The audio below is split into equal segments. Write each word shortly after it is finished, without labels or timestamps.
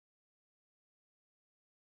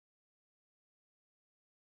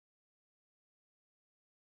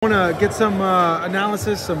I want to get some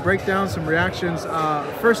analysis, some breakdowns, some reactions.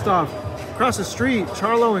 First off, across the street,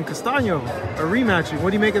 Charlo and Castano are rematching. What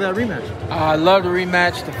do you make of that rematch? I love the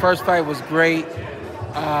rematch. The first fight was great.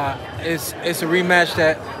 It's a rematch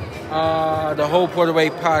that the whole Porter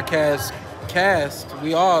podcast cast,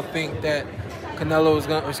 we all think that Canelo is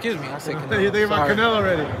going to, excuse me, I said Canelo. You think about Canelo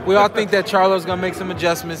already. We all think that Charlo's going to make some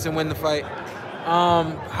adjustments and win the fight.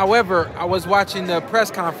 However, I was watching the press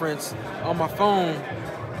conference on my phone,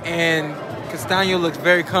 and Castano looks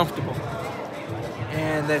very comfortable.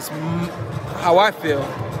 And that's how I feel.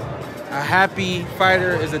 A happy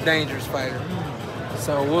fighter is a dangerous fighter.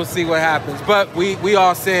 So we'll see what happens. But we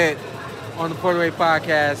all said on the Porter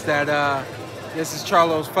podcast that this is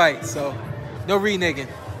Charlo's fight. So no reneging.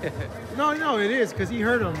 No, it is, because he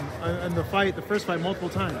hurt him in the fight, the first fight, multiple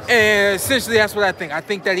times. And essentially, that's what I think. I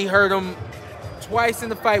think that he hurt him twice in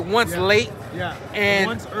the fight, once late. Yeah, and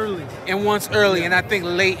once early. Yeah. And I think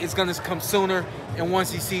late is going to come sooner. And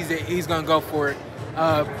once he sees it, he's going to go for it.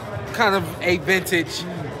 Kind of a vintage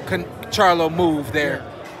Charlo move there.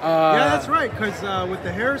 Yeah, that's right, because with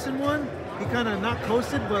the Harrison one, he kind of not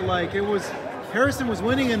coasted, but like it was, Harrison was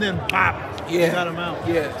winning and then pop, he got him out.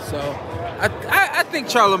 Yeah, so I think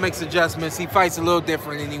Charlo makes adjustments. He fights a little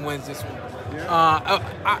different and he wins this one. Yeah.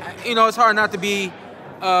 It's hard not to be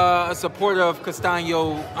a supporter of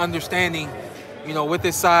Castano, understanding, with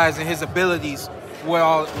his size and his abilities, what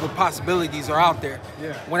all the possibilities are out there.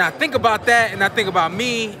 Yeah. When I think about that and I think about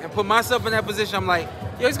me and put myself in that position, I'm like,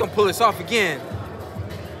 yo, he's gonna pull this off again.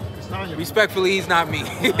 Castano. Respectfully, he's not me.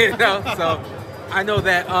 So I know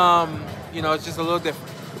that it's just a little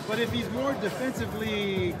different. But if he's more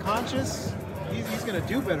defensively conscious, he's gonna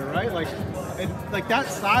do better, right? Like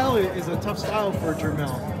that style is a tough style for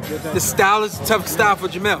Jermell. The style is a tough style for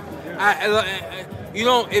Jermell. Yeah.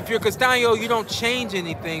 If you're Castano, you don't change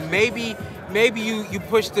anything. Maybe you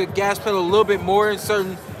push the gas pedal a little bit more in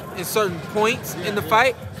certain points in the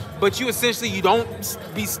fight, but you don't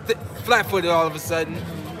be flat-footed all of a sudden.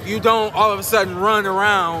 You don't all of a sudden run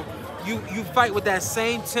around. You fight with that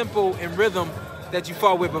same tempo and rhythm that you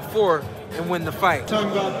fought with before and win the fight.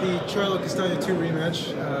 Talking about the Charlo-Castano 2 rematch,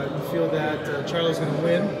 you feel that Charlo's going to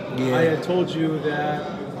win. Yeah. I had told you that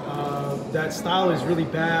that style is really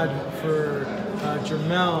bad for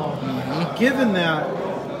Jermell. Mm-hmm. Given that,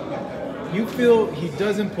 you feel he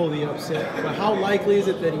doesn't pull the upset, but how likely is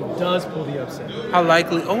it that he does pull the upset? How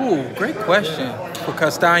likely? Oh, great question. Yeah. For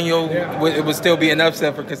Castano, it would still be an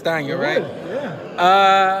upset for Castano, right?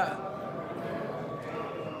 Yeah.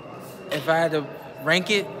 If I had to rank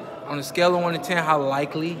it on a scale of 1 to 10, how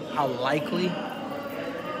likely? 6,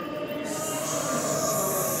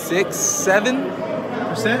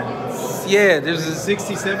 7%? Yeah, there's a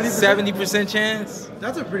 60, 70% chance.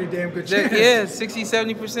 That's a pretty damn good chance. Yeah, 60,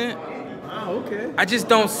 70%. Wow, okay. I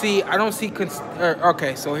don't see.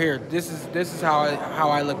 Okay, so here, this is how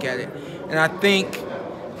I look at it, and I think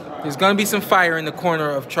there's gonna be some fire in the corner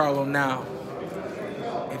of Charlo now.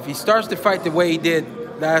 If he starts to fight the way he did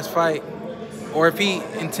last fight, or if he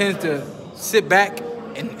intends to sit back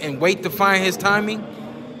and wait to find his timing,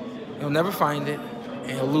 he'll never find it,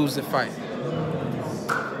 and he'll lose the fight.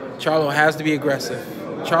 Charlo has to be aggressive.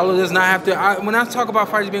 Charlo does not have to. When I talk about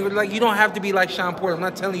fighters being you don't have to be like Shawn Porter. I'm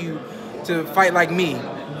not telling you to fight like me,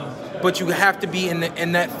 but you have to be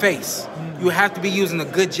in that face. You have to be using a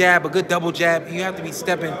good jab, a good double jab. You have to be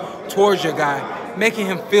stepping towards your guy, making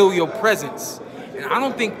him feel your presence. And I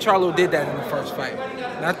don't think Charlo did that in the first fight.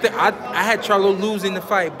 And I had Charlo losing the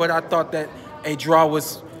fight, but I thought that a draw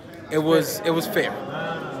was fair.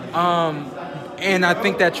 And I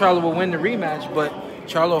think that Charlo will win the rematch, but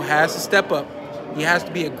Charlo has to step up. He has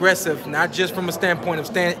to be aggressive, not just from a standpoint of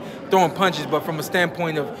throwing punches, but from a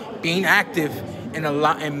standpoint of being active and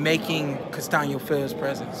making Castano feel his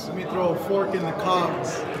presence. Let me throw a fork in the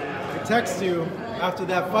cogs. I text you after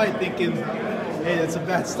that fight thinking, hey, that's a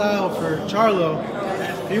bad style for Charlo.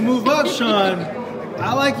 You move up, Shawn.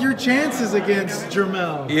 I like your chances against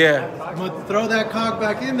Jermell. Yeah. I'm going to throw that cog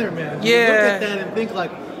back in there, man. Yeah. You look at that and think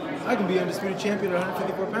like, I can be undisputed champion at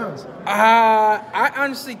 154 pounds. I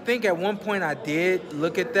honestly think at one point I did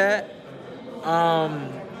look at that.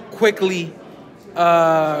 Quickly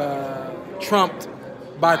trumped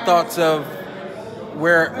by thoughts of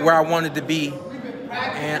where I wanted to be.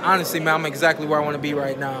 And honestly, man, I'm exactly where I want to be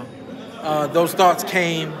right now. Those thoughts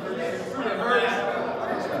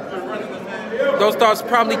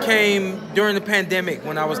probably came during the pandemic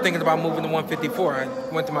when I was thinking about moving to 154. I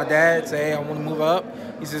went to my dad, say, hey, I want to move up.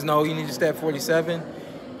 He says, no, you need to stay at 47.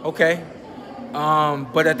 Okay.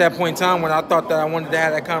 But at that point in time, when I thought that I wanted to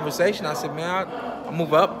have that conversation, I said, man, I'll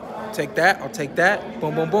move up, take that, I'll take that,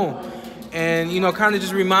 boom, boom, boom. And, you know, kind of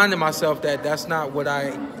just reminding myself that that's not what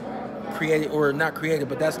I created, or not created,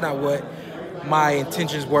 but that's not what my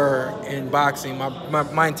intentions were in boxing.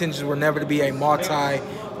 My intentions were never to be a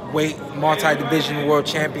multi-weight, multi-division world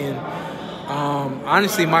champion.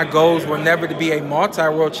 Honestly, my goals were never to be a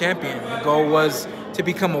multi-world champion. The goal was to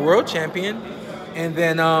become a world champion. And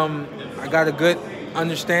then I got a good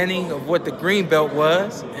understanding of what the green belt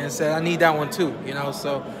was and said, I need that one too, you know?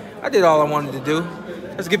 So I did all I wanted to do.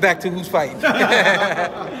 Let's get back to who's fighting.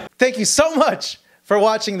 Thank you so much for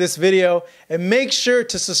watching this video, and make sure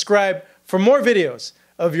to subscribe for more videos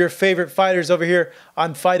of your favorite fighters over here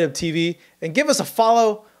on Fight Up TV, and give us a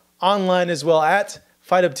follow online as well at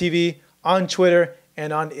Fight Up TV on Twitter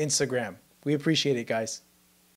and on Instagram. We appreciate it, guys.